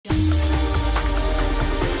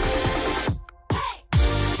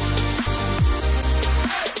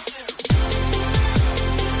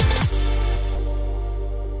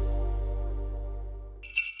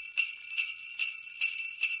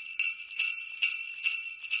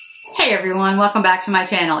everyone, welcome back to my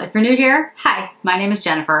channel. If you're new here, hi, my name is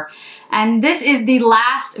Jennifer, and this is the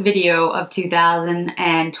last video of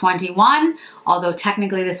 2021, although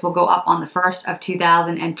technically this will go up on the 1st of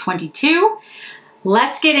 2022.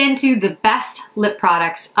 Let's get into the best lip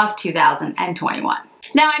products of 2021.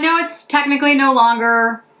 Now, I know it's technically no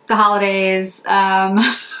longer the holidays.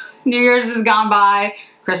 New Year's has gone by,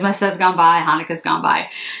 Christmas has gone by, Hanukkah's gone by,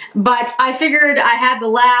 but I figured I had the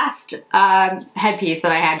last headpiece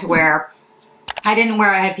that I had to wear. I didn't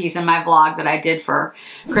wear a headpiece in my vlog that I did for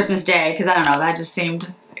Christmas Day because I don't know, that just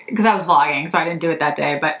seemed, because I was vlogging, so I didn't do it that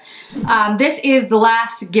day. But this is the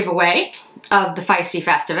last giveaway of the Feisty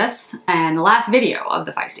Festivus and the last video of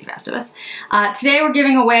the Feisty Festivus. Today we're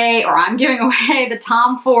giving away, or I'm giving away, the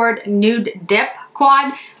Tom Ford Nude Dip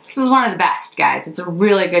quad. This is one of the best, guys. It's a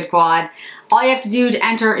really good quad. All you have to do to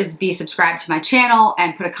enter is be subscribed to my channel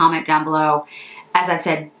and put a comment down below. As I've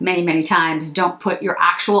said many, many times, don't put your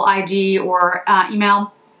actual IG or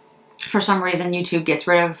email. For some reason, YouTube gets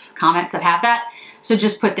rid of comments that have that. So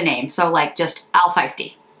just put the name. So like just Al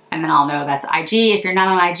Feisty, and then I'll know that's IG. If you're not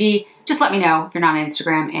on IG, just let me know if you're not on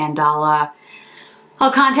Instagram, and I'll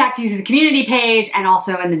contact you through the community page and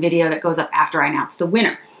also in the video that goes up after I announce the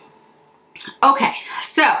winner. Okay,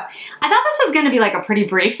 so I thought this was going to be like a pretty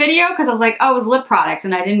brief video because I was like, oh, it was lip products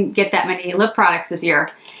and I didn't get that many lip products this year.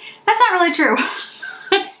 That's not really true.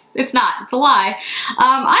 It's not. It's a lie.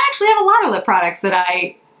 I actually have a lot of lip products that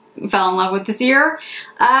I fell in love with this year.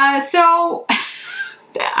 So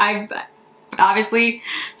I obviously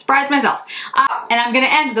surprised myself. And I'm going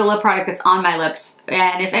to end the lip product that's on my lips.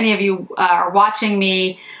 And if any of you are watching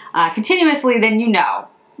me continuously, then you know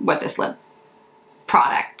what this lip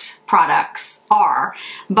products are,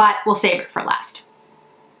 but we'll save it for last.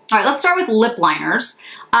 All right, let's start with lip liners.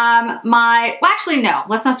 Well, actually, no,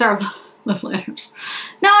 let's not start with lip liners.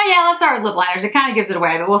 No, yeah, let's start with lip liners. It kind of gives it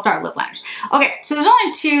away, but we'll start with lip liners. Okay, so there's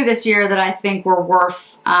only two this year that I think were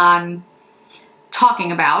worth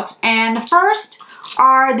talking about. And the first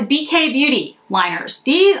are the BK Beauty liners.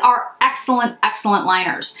 These are excellent, excellent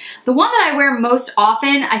liners. The one that I wear most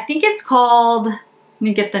often, I think it's called, let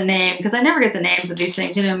me get the name, because I never get the names of these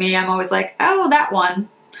things. You know me, I'm always like, oh, that one.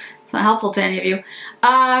 It's not helpful to any of you.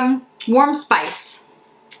 Warm Spice.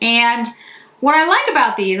 And what I like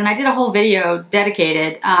about these, and I did a whole video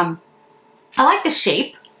dedicated, I like the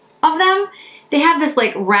shape of them. They have this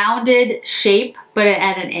like rounded shape, but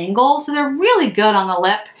at an angle, so they're really good on the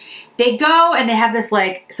lip. They go and they have this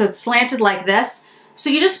like, so it's slanted like this, so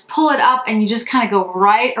you just pull it up and you just kind of go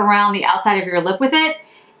right around the outside of your lip with it,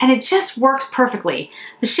 and it just works perfectly.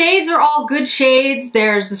 The shades are all good shades.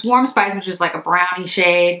 There's this Warm Spice, which is like a brownie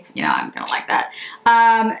shade. You know, I'm gonna like that.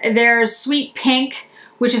 There's Sweet Pink,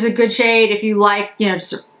 which is a good shade if you like, you know,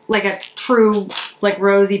 just like a true like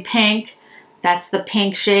rosy pink. That's the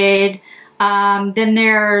pink shade. Then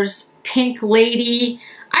there's Pink Lady.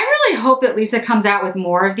 I really hope that Lisa comes out with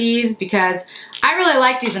more of these because I really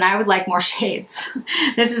like these and I would like more shades.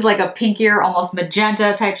 This is like a pinkier, almost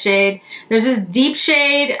magenta type shade. There's this deep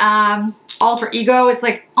shade, Alter Ego. It's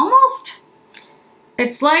like almost,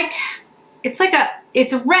 it's a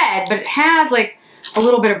red, but it has like a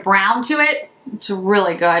little bit of brown to it. It's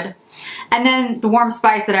really good. And then the Warm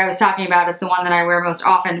Spice that I was talking about is the one that I wear most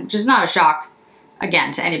often, which is not a shock,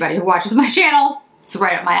 again, to anybody who watches my channel. It's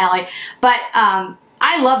right up my alley. But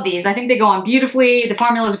I love these. I think they go on beautifully. The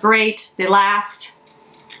formula is great. They last.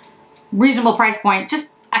 Reasonable price point.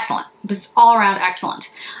 Just excellent. Just all around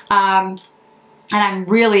excellent. And I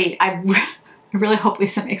really hope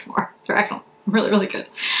Lisa makes more. They're excellent. Really, really good.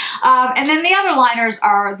 And then the other liners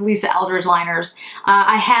are the Lisa Eldridge liners.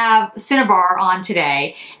 I have Cinnabar on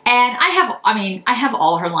today, and I have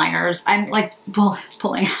all her liners. I'm like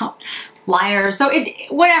pulling out liners. So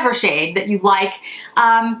whatever shade that you like,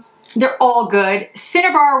 they're all good.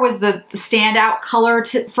 Cinnabar was the standout color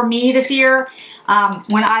for me this year.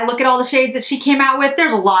 When I look at all the shades that she came out with,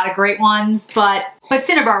 there's a lot of great ones, but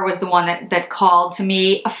Cinnabar was the one that called to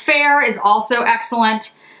me. Affair is also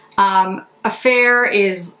excellent. Affair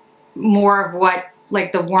is more of what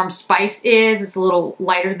like the Warm Spice is. It's a little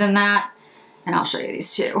lighter than that. And I'll show you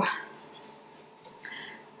these two.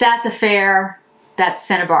 That's Affair. That's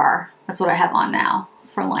Cinnabar. That's what I have on now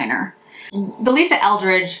for liner. The Lisa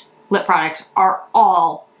Eldridge lip products are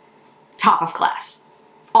all top of class.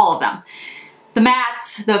 All of them. The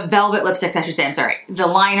mattes, the velvet lipsticks, I should say, I'm sorry. The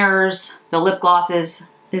liners, the lip glosses,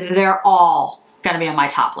 they're all gonna be on my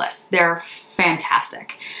top list. They're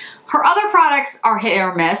fantastic. Her other products are hit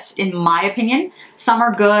or miss, in my opinion. Some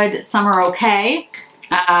are good, some are okay.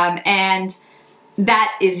 And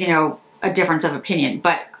that is, you know, a difference of opinion.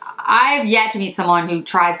 But I've yet to meet someone who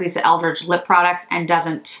tries Lisa Eldridge lip products and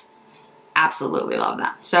doesn't absolutely love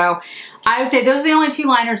them. So I would say those are the only 2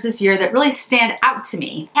 liners this year that really stand out to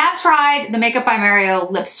me. I have tried the Makeup by Mario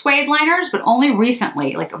lip suede liners, but only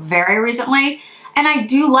recently, like very recently, and I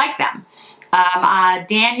do like them.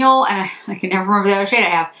 Daniel, and I can never remember the other shade I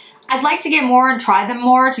have. I'd like to get more and try them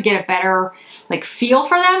more to get a better like feel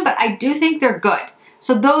for them, but I do think they're good.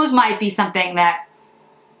 So those might be something that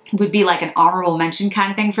would be like an honorable mention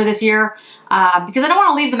kind of thing for this year, because I don't want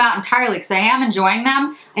to leave them out entirely because I am enjoying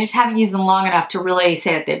them. I just haven't used them long enough to really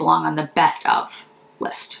say that they belong on the best of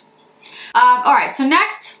list. All right, so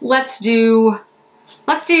next let's do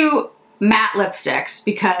matte lipsticks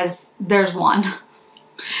because there's one.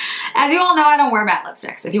 As you all know, I don't wear matte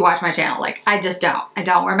lipsticks. If you watch my channel, like I just don't. I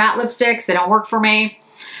don't wear matte lipsticks. They don't work for me.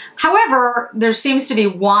 However, there seems to be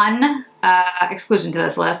one exclusion to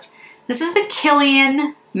this list. This is the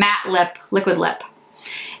Kilian Matte Lip Liquid Lip.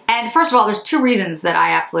 And first of all, there's 2 reasons that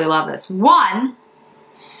I absolutely love this. One,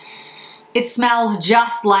 it smells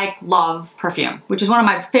just like Love perfume, which is one of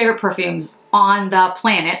my favorite perfumes on the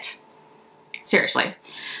planet. Seriously.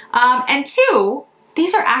 And 2,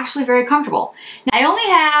 these are actually very comfortable. Now, I only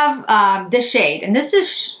have this shade, and this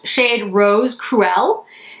is shade Rose Cruel,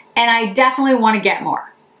 and I definitely want to get more.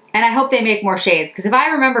 And I hope they make more shades, because if I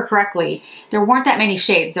remember correctly, there weren't that many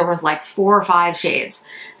shades. There was like 4 or 5 shades.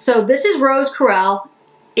 So this is Rose Cruel.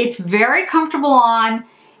 It's very comfortable on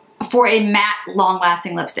for a matte,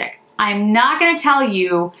 long-lasting lipstick. I'm not going to tell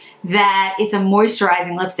you that it's a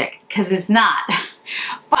moisturizing lipstick, because it's not.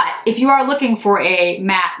 But if you are looking for a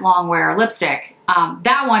matte, long-wear lipstick,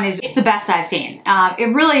 that one it's the best I've seen.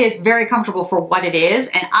 It really is very comfortable for what it is,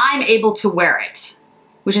 and I'm able to wear it,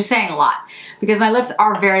 which is saying a lot because my lips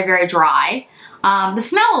are very, very dry. The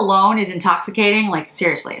smell alone is intoxicating. Like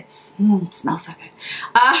seriously, it smells so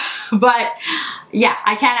good. But yeah,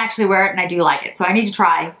 I can actually wear it and I do like it. So I need to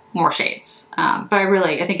try more shades. But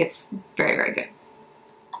I think it's very, very good.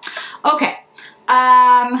 Okay.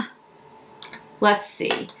 Let's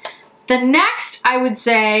see. The next I would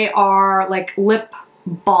say are like lip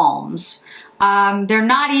balms. They're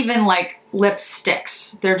not even like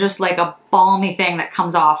lipsticks. They're just like a balmy thing that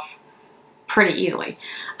comes off pretty easily.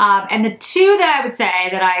 And the 2 that I would say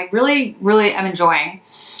that I really, really am enjoying,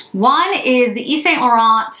 one is the Yves Saint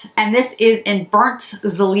Laurent, and this is in Burnt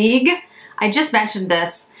Zalig. I just mentioned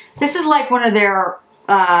this. This is like one of their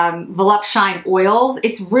Volupshine oils.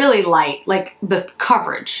 It's really light, like the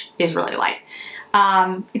coverage is really light.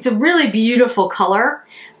 It's a really beautiful color,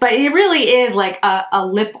 but it really is like a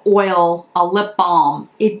lip oil, a lip balm.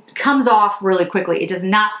 It comes off really quickly. It does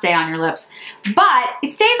not stay on your lips, but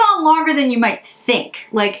it stays on longer than you might think.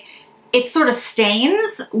 Like it sort of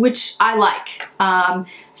stains, which I like.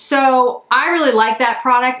 So I really like that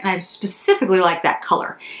product, and I specifically like that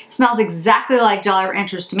color. It smells exactly like Jolly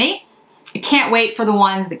Ranchers to me. I can't wait for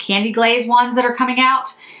the candy glaze ones that are coming out.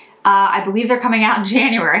 I believe they're coming out in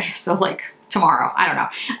January, so like tomorrow, I don't know.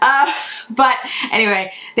 But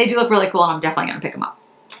anyway, they do look really cool, and I'm definitely gonna pick them up.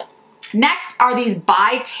 Next are these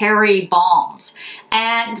By Terry balms,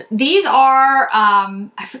 and these are,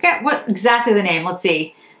 I forget what exactly the name, let's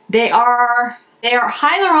see. They are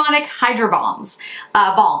hyaluronic hydro balms,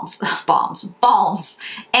 balms.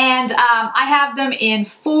 And I have them in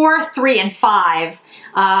 4, 3, and 5.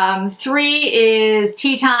 3 is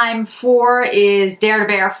Tea Time, 4 is Dare to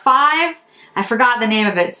Bear, 5, I forgot the name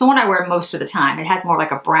of it. It's the one I wear most of the time. It has more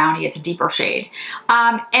like a brownie. It's a deeper shade.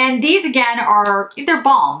 And these again they're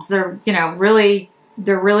balms. They're, you know,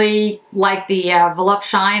 they're really like the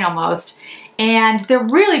Volupshine almost. And they're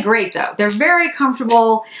really great though. They're very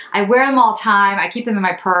comfortable. I wear them all the time. I keep them in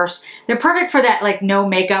my purse. They're perfect for that like no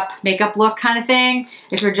makeup look kind of thing.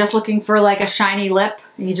 If you're just looking for like a shiny lip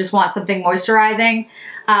and you just want something moisturizing.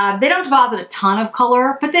 They don't deposit a ton of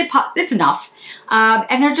color, but it's enough.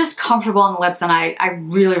 And they're just comfortable on the lips, and I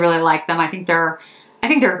really, really like them. I think they're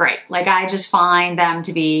great. Like I just find them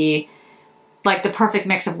to be like the perfect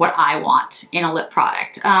mix of what I want in a lip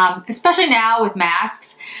product. Especially now with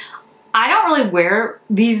masks. I don't really wear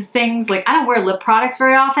these things, like I don't wear lip products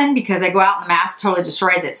very often because I go out and the mask totally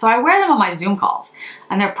destroys it. So I wear them on my Zoom calls,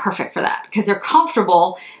 and they're perfect for that because they're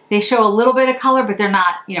comfortable. They show a little bit of color, but they're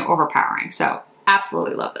not, you know, overpowering. So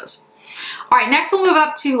absolutely love those. All right, next we'll move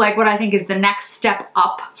up to like what I think is the next step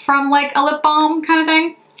up from like a lip balm kind of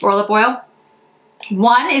thing or lip oil.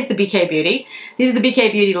 One is the BK Beauty. These are the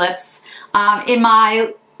BK Beauty lips. In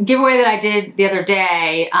my giveaway that I did the other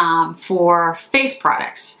day for face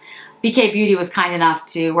products, BK Beauty was kind enough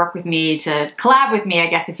to work with me, to collab with me, I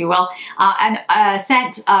guess, if you will, and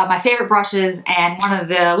sent my favorite brushes and one of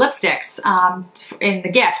the lipsticks in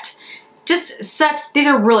the gift. Just such, these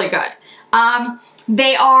are really good.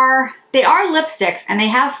 They are lipsticks and they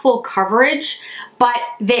have full coverage, but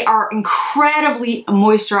they are incredibly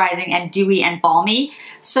moisturizing and dewy and balmy.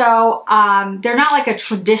 So they're not like a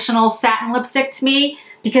traditional satin lipstick to me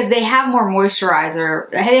because they have more moisturizer.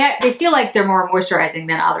 They feel like they're more moisturizing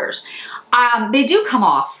than others. They do come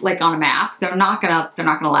off like on a mask. They're not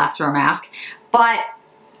gonna last through a mask, but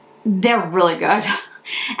they're really good.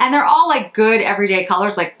 And they're all like good everyday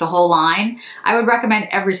colors, like the whole line. I would recommend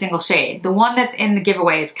every single shade. The one that's in the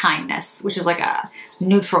giveaway is Kindness, which is like a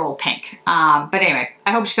neutral pink. But anyway,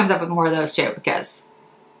 I hope she comes up with more of those too because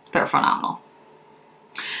they're phenomenal.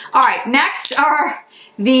 All right, next are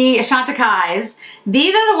the Chantecailles.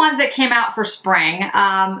 These are the ones that came out for spring.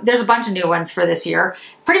 There's a bunch of new ones for this year.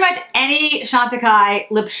 Pretty much any Chantecaille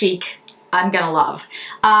Lip Chic I'm gonna love.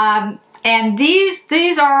 And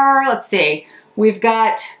these are, let's see, we've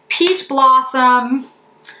got Peach Blossom,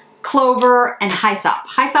 Clover, and Hyssop.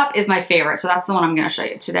 Hyssop is my favorite, so that's the one I'm gonna show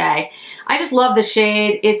you today. I just love the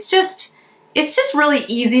shade. It's just really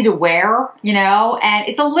easy to wear, you know, and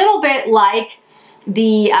it's a little bit like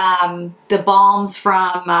the balms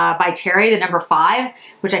from by Terry, the number 5,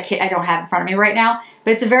 which I don't have in front of me right now,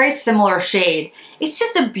 but it's a very similar shade. It's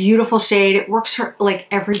just a beautiful shade. It works for like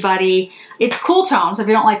everybody. It's cool tone, so if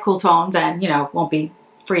you don't like cool tone, then, you know, it won't be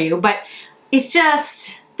for you, but it's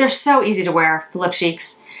just, they're so easy to wear, the Lip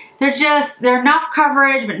Chics. They're enough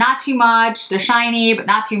coverage, but not too much. They're shiny, but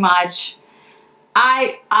not too much.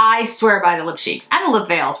 I swear by the Lip Chics, and the lip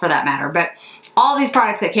veils for that matter, but all these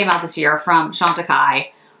products that came out this year from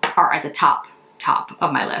Chantecaille are at the top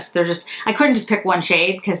of my list. They're just, I couldn't just pick one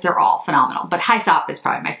shade because they're all phenomenal, but Hyssop is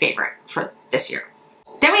probably my favorite for this year.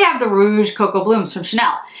 Then we have the Rouge Cocoa Blooms from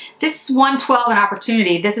Chanel. This is 112 an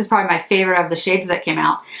Opportunity. This is probably my favorite of the shades that came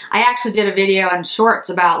out. I actually did a video and shorts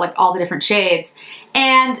about like all the different shades,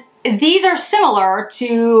 and these are similar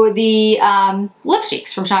to the Lip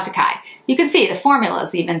Chics from Chantecaille. You can see the formula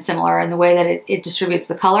is even similar in the way that it distributes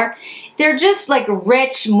the color. They're just like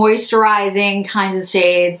rich, moisturizing kinds of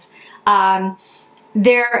shades.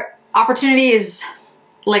 Their Opportunity is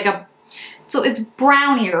like so it's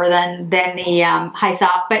brownier than the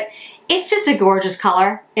Hyssop, but it's just a gorgeous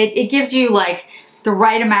color. It gives you like the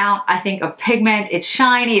right amount, I think, of pigment. It's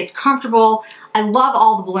shiny, it's comfortable. I love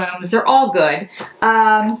all the blooms. They're all good.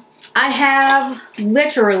 I have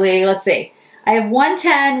literally, let's see, I have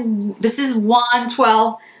 110, this is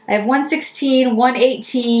 112, I have 116,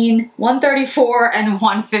 118, 134, and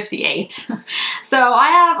 158. So I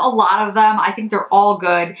have a lot of them. I think they're all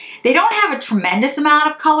good. They don't have a tremendous amount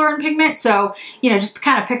of color and pigment, so, you know, just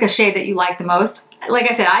kind of pick a shade that you like the most. Like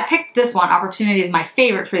I said, I picked this one. Opportunity is my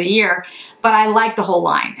favorite for the year, but I like the whole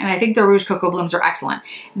line, and I think the Rouge Cocoa Blooms are excellent.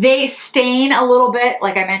 They stain a little bit,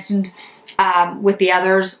 like I mentioned with the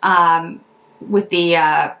others, with the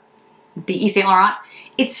Yves Saint Laurent.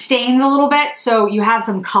 It stains a little bit, so you have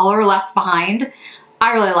some color left behind.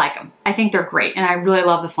 I really like them. I think they're great, and I really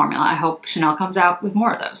love the formula. I hope Chanel comes out with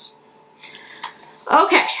more of those.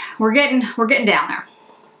 Okay, we're getting down there.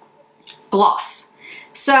 Gloss.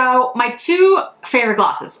 So my two favorite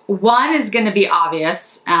glosses. One is going to be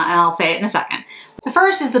obvious, and I'll say it in a second. The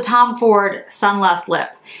first is the Tom Ford Sunless Lip.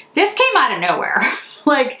 This came out of nowhere.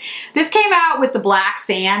 Like, this came out with the black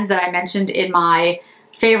sand that I mentioned in my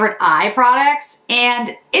favorite eye products,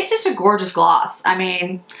 and it's just a gorgeous gloss. I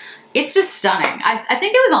mean, it's just stunning. I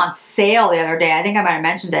think it was on sale the other day. I think I might have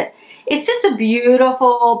mentioned it. It's just a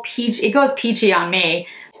beautiful peach. It goes peachy on me.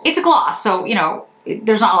 It's a gloss, so, you know,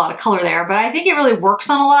 there's not a lot of color there, but I think it really works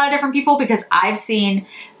on a lot of different people because I've seen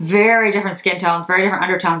very different skin tones, very different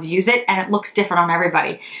undertones use it, and it looks different on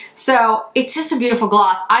everybody. So it's just a beautiful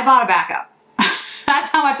gloss. I bought a backup. That's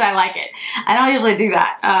how much I like it. I don't usually do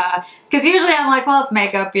that because usually I'm like, well, it's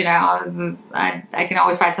makeup, you know, I can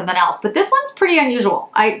always find something else. But this one's pretty unusual.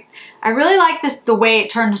 I really like this, the way it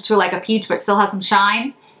turns to like a peach but still has some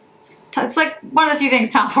shine. It's like one of the few things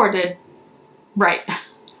Tom Ford did right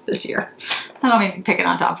this year. I don't mean picking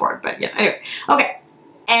on Tom Ford, but yeah, anyway. Okay.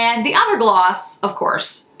 And the other gloss, of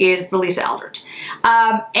course, is the Lisa Eldridge.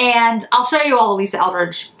 And I'll show you all the Lisa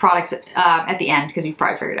Eldridge products at the end because you've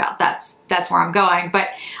probably figured out that's where I'm going. But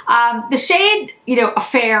the shade, you know,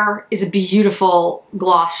 Affair is a beautiful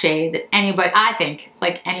gloss shade that anybody, I think,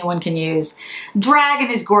 like anyone can use. Dragon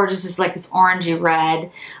is gorgeous. It's like this orangey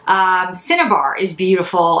red. Cinnabar is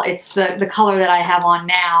beautiful. It's the color that I have on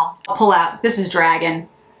now. I'll pull out. This is Dragon.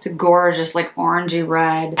 It's a gorgeous, like orangey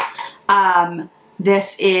red.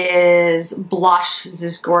 This is blush. This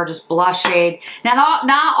is gorgeous blush shade. Now,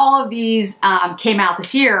 not all of these came out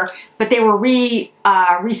this year, but they were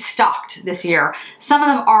restocked this year. Some of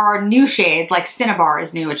them are new shades, like Cinnabar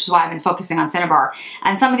is new, which is why I've been focusing on Cinnabar.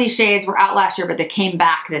 And some of these shades were out last year, but they came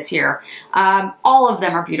back this year. All of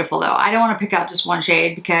them are beautiful, though. I don't want to pick out just one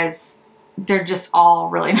shade because they're just all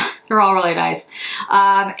really, they're all really nice.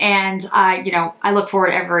 And I look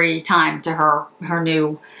forward every time to her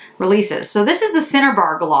new releases. So this is the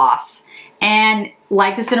Cinnabar gloss, and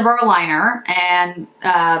like the Cinnabar liner and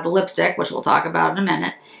the lipstick, which we'll talk about in a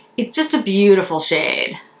minute, it's just a beautiful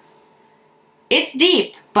shade. It's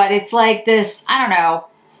deep, but it's like this, I don't know,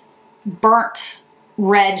 burnt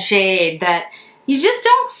red shade that you just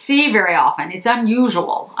don't see very often. It's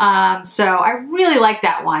unusual. So I really like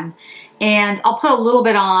that one. And I'll put a little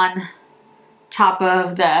bit on top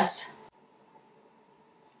of this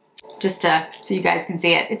just so you guys can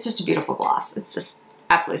see it. It's just a beautiful gloss. It's just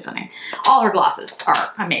absolutely stunning. All her glosses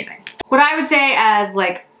are amazing. What I would say as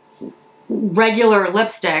like regular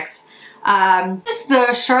lipsticks, this is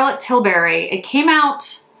the Charlotte Tilbury. It came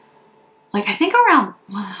out like, I think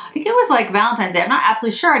it was like Valentine's Day. I'm not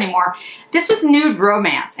absolutely sure anymore. This was Nude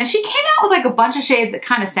Romance. And she came out with like a bunch of shades that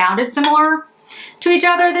kind of sounded similar to each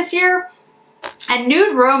other this year. And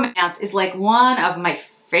Nude Romance is like one of my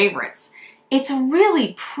favorites. It's a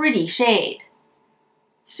really pretty shade.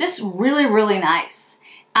 It's just really, really nice.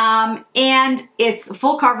 And it's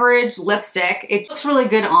full coverage lipstick. It looks really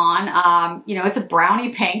good on. It's a brownie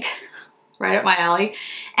pink, right up my alley.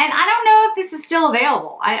 And I don't know if this is still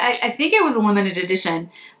available. I think it was a limited edition,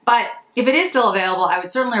 but if it is still available, I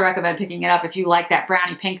would certainly recommend picking it up if you like that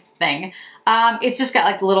brownie pink thing. It's just got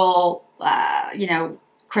like little,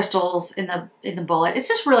 crystals in the bullet. It's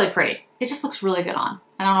just really pretty. It just looks really good on.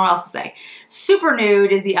 I don't know what else to say. Super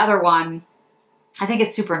Nude is the other one. I think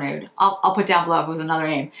it's Super Nude. I'll put down below if it was another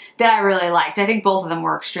name that I really liked. I think both of them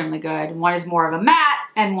were extremely good. One is more of a matte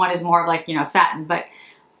and one is more of like, satin, but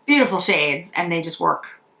beautiful shades, and they just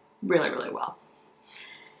work really, really well.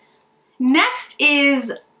 Next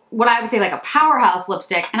is what I would say like a powerhouse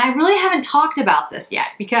lipstick, and I really haven't talked about this yet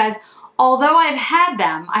because although I've had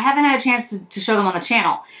them, I haven't had a chance to show them on the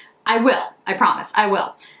channel. I will, I promise, I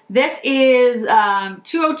will. This is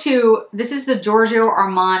 202. This is the Giorgio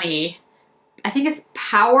Armani. I think it's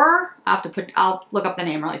Power. I'll look up the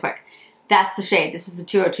name really quick. That's the shade. This is the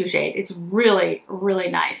 202 shade. It's really,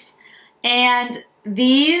 really nice. And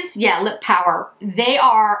these, yeah, Lip Power, they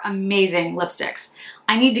are amazing lipsticks.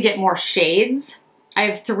 I need to get more shades. I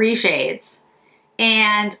have 3 shades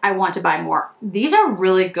and I want to buy more. These are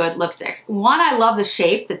really good lipsticks. One, I love the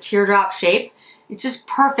shape, the teardrop shape. It's just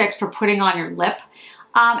perfect for putting on your lip.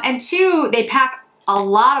 And 2, they pack a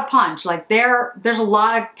lot of punch. Like there's a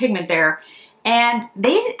lot of pigment there, and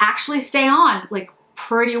they actually stay on like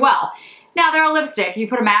pretty well. Now they're a lipstick. You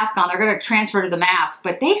put a mask on, they're gonna transfer to the mask,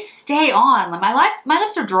 but they stay on. Like my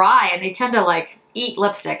lips are dry and they tend to like eat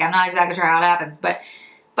lipstick. I'm not exactly sure how it happens, but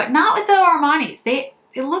not with the Armanis.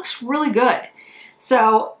 It looks really good.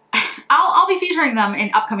 So I'll be featuring them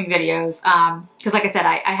in upcoming videos because like I said,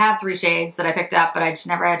 I have 3 shades that I picked up, but I just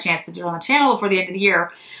never had a chance to do it on the channel before the end of the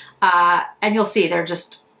year. And you'll see they're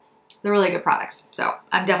really good products. So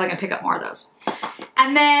I'm definitely gonna pick up more of those.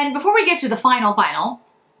 And then before we get to the final,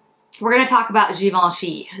 we're gonna talk about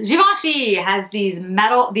Givenchy. Givenchy has these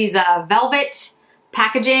velvet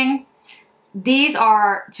packaging. These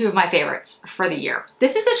are 2 of my favorites for the year.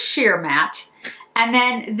 This is a sheer matte. And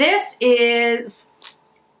then this is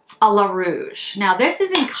a La Rouge. Now this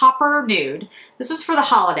is in Copper Nude. This was for the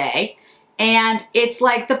holiday, and it's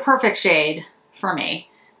like the perfect shade for me.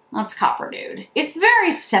 That's Copper Nude. It's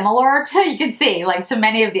very similar to, you can see, like to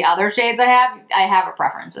many of the other shades I have. I have a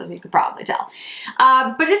preference, as you could probably tell.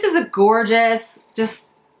 But this is a gorgeous, just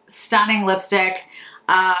stunning lipstick.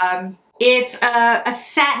 It's a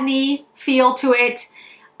satiny feel to it.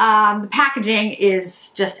 The packaging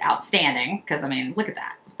is just outstanding because, I mean, look at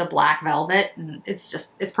that. The black velvet, and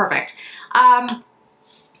it's perfect. And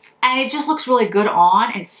it just looks really good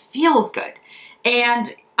on and it feels good.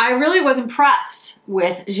 And I really was impressed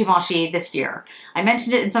with Givenchy this year. I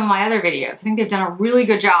mentioned it in some of my other videos. I think they've done a really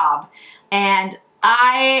good job. And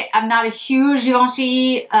I am not a huge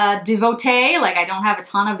Givenchy devotee. Like, I don't have a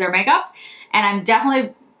ton of their makeup. And I'm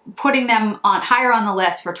definitely putting them higher on the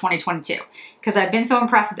list for 2022 because I've been so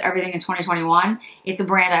impressed with everything in 2021. It's a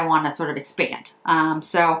brand I want to sort of expand.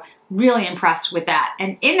 So really impressed with that.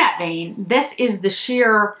 And in that vein, this is the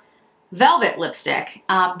sheer velvet lipstick.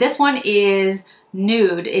 This one is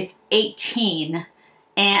nude. It's 18.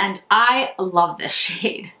 And I love this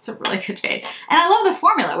shade. It's a really good shade. And I love the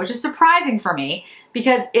formula, which is surprising for me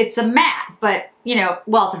because it's a matte, but you know,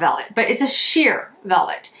 well, it's a velvet, but it's a sheer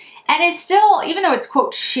velvet. And it's still, even though it's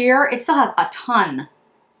quote sheer, it still has a ton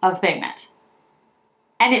of pigment.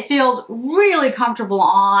 And it feels really comfortable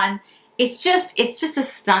on. It's just a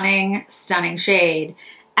stunning, stunning shade.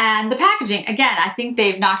 And the packaging, again, I think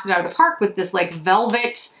they've knocked it out of the park with this like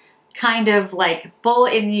velvet kind of like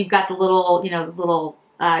bullet, and you've got the little, you know, the little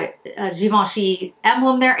Givenchy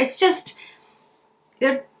emblem there. It's just,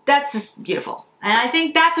 that's just beautiful. And I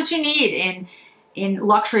think that's what you need in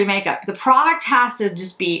luxury makeup. The product has to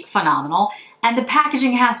just be phenomenal, and the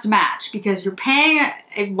packaging has to match, because you're paying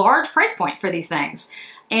a large price point for these things.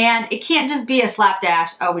 And it can't just be a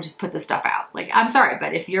slapdash, oh, we just put this stuff out. Like, I'm sorry,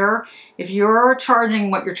 but if you're charging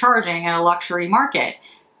what you're charging in a luxury market,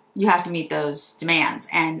 you have to meet those demands.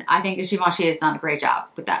 And I think Givenchy has done a great job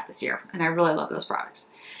with that this year. And I really love those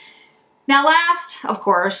products. Now last, of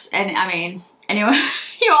course, and I mean, anyway,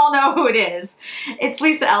 you all know who it is. It's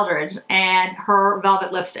Lisa Eldridge and her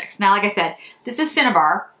velvet lipsticks. Now, like I said, this is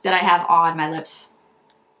Cinnabar that I have on my lips,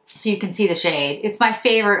 so you can see the shade. It's my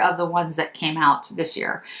favorite of the ones that came out this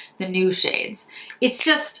year, the new shades. It's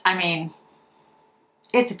just, I mean,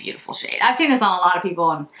 it's a beautiful shade. I've seen this on a lot of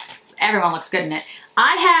people and everyone looks good in it.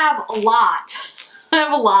 I have a lot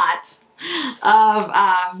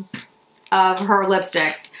of her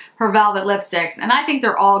lipsticks, her velvet lipsticks, and I think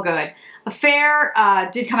they're all good. Affair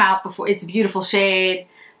did come out before. It's a beautiful shade.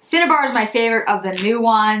 Cinnabar is my favorite of the new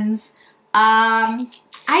ones. I'd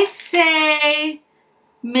say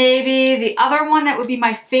maybe the other one that would be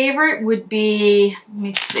my favorite would be, let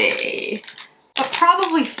me see, but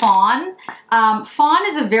probably Fawn. Fawn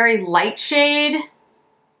is a very light shade.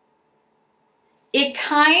 It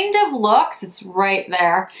kind of looks, it's right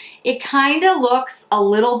there, it kind of looks a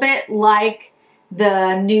little bit like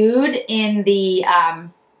the nude in the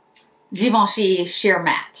Givenchy sheer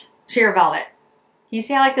matte, sheer velvet. Can you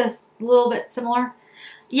see I like this a little bit similar?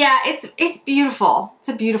 Yeah, it's beautiful. It's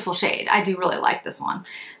a beautiful shade. I do really like this one.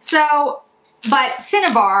 So, but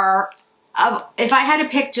Cinnabar, if I had to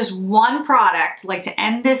pick just one product, like to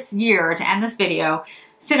end this year, to end this video,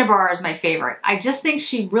 Cinnabar is my favorite. I just think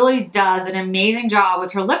she really does an amazing job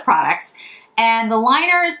with her lip products. And the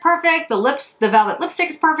liner is perfect, the velvet lipstick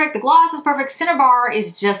is perfect, the gloss is perfect. Cinnabar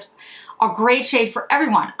is just a great shade for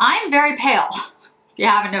everyone. I'm very pale. If you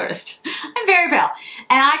haven't noticed, I'm very pale,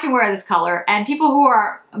 and I can wear this color, and people who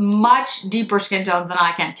are much deeper skin tones than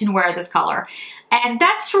I can wear this color. And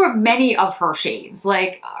that's true of many of her shades.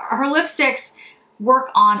 Like, her lipsticks work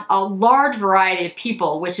on a large variety of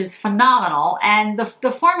people, which is phenomenal, and the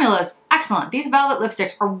formula is excellent. These velvet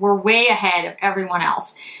lipsticks were way ahead of everyone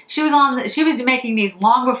else. She was making these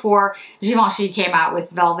long before Givenchy came out with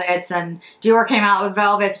velvets, and Dior came out with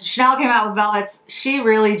velvets, Chanel came out with velvets. She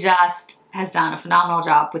really just has done a phenomenal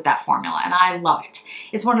job with that formula, and I love it.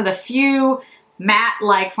 It's one of the few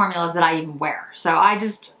matte-like formulas that I even wear. So I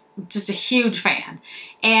just a huge fan.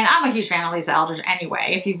 And I'm a huge fan of Lisa Eldridge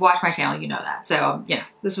anyway. If you've watched my channel, you know that. So, you know,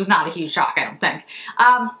 this was not a huge shock, I don't think.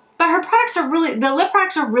 But her products are really, the lip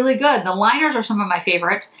products are really good. The liners are some of my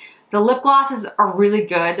favorite. The lip glosses are really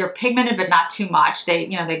good. They're pigmented, but not too much. They,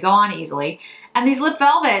 you know, they go on easily. And these lip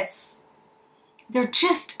velvets, they're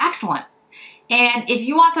just excellent. And if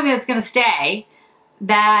you want something that's going to stay,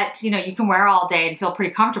 that, you know, you can wear all day and feel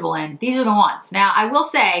pretty comfortable in, these are the ones. Now, I will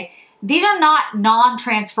say, these are not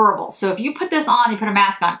non-transferable. So if you put this on, you put a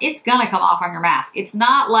mask on, it's going to come off on your mask. It's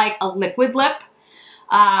not like a liquid lip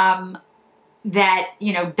that,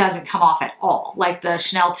 you know, doesn't come off at all. Like the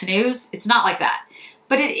Chanel Tenues, it's not like that.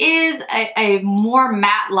 But it is a more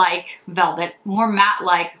matte-like velvet, more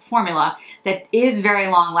matte-like formula that is very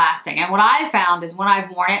long-lasting. And what I've found is when I've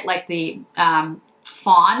worn it, like the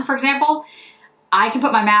Fawn, for example, I can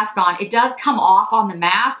put my mask on. It does come off on the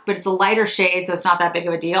mask, but it's a lighter shade, so it's not that big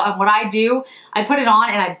of a deal. And what I do, I put it on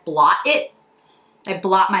and I blot it. I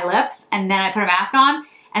blot my lips, and then I put a mask on,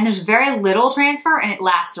 and there's very little transfer, and it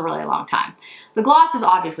lasts a really long time. The gloss is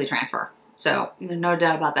obviously transfer, so no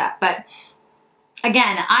doubt about that. But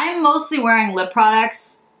again, I'm mostly wearing lip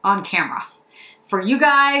products on camera for you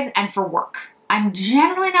guys and for work. I'm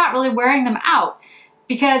generally not really wearing them out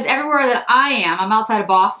because everywhere that I am, I'm outside of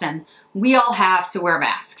Boston, we all have to wear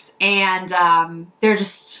masks. And they're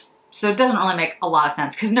just, so it doesn't really make a lot of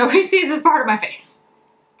sense because nobody sees this part of my face.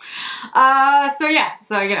 So yeah,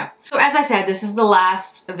 so you know. So as I said, this is the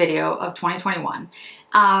last video of 2021.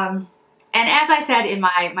 And as I said in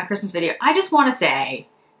my Christmas video, I just want to say,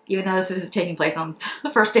 even though this is taking place on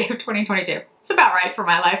the first day of 2022. It's about right for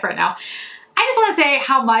my life right now. I just want to say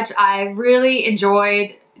how much I really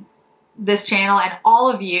enjoyed this channel and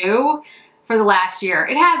all of you for the last year.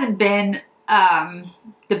 It hasn't been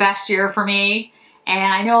the best year for me,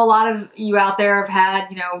 And I know a lot of you out there have had,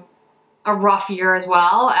 you know, a rough year as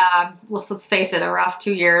well. Let's face it, a rough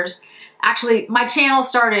 2 years. Actually, my channel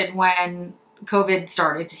started when COVID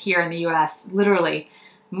started here in the US, literally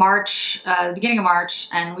March, the beginning of March,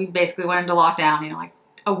 and we basically went into lockdown, you know, like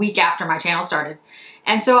a week after my channel started.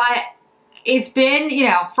 And so it's been, you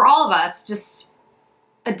know, for all of us, just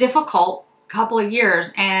a difficult couple of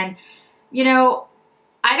years. And, you know,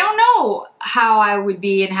 I don't know how I would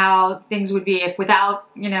be and how things would be if without,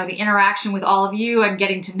 you know, the interaction with all of you and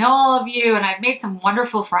getting to know all of you. And I've made some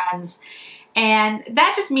wonderful friends. And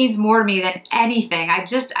that just means more to me than anything. I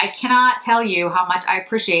cannot tell you how much I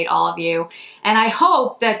appreciate all of you. And I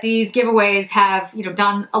hope that these giveaways have, you know,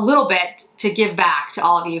 done a little bit to give back to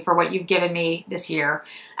all of you for what you've given me this year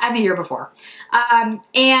and the year before.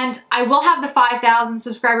 And I will have the 5,000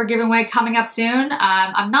 subscriber giveaway coming up soon.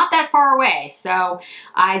 I'm not that far away. So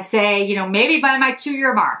I'd say, you know, maybe by my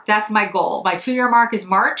 2-year mark, that's my goal. My 2-year mark is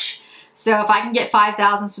March. So if I can get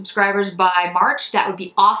 5,000 subscribers by March, that would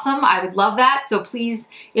be awesome. I would love that. So please,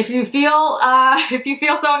 if you feel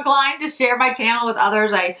so inclined to share my channel with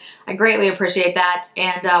others, I greatly appreciate that.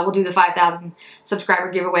 And we'll do the 5,000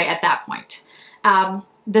 subscriber giveaway at that point.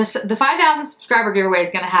 The 5,000 subscriber giveaway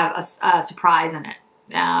is going to have a surprise in it.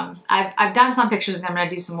 I've done some pictures and I'm going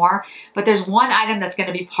to do some more, but there's one item that's going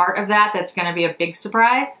to be part of that that's going to be a big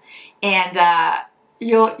surprise. And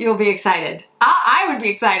you'll be excited. I would be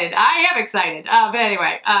excited. I am excited. But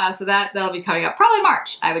anyway, so that'll be coming up probably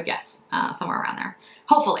March, I would guess, somewhere around there.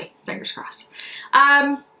 Hopefully, fingers crossed.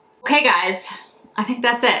 Okay, guys, I think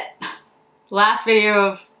that's it. Last video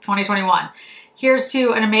of 2021. Here's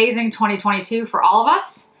to an amazing 2022 for all of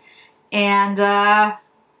us. And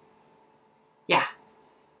yeah,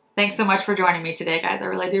 thanks so much for joining me today, guys. I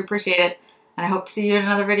really do appreciate it. And I hope to see you in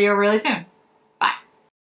another video really soon.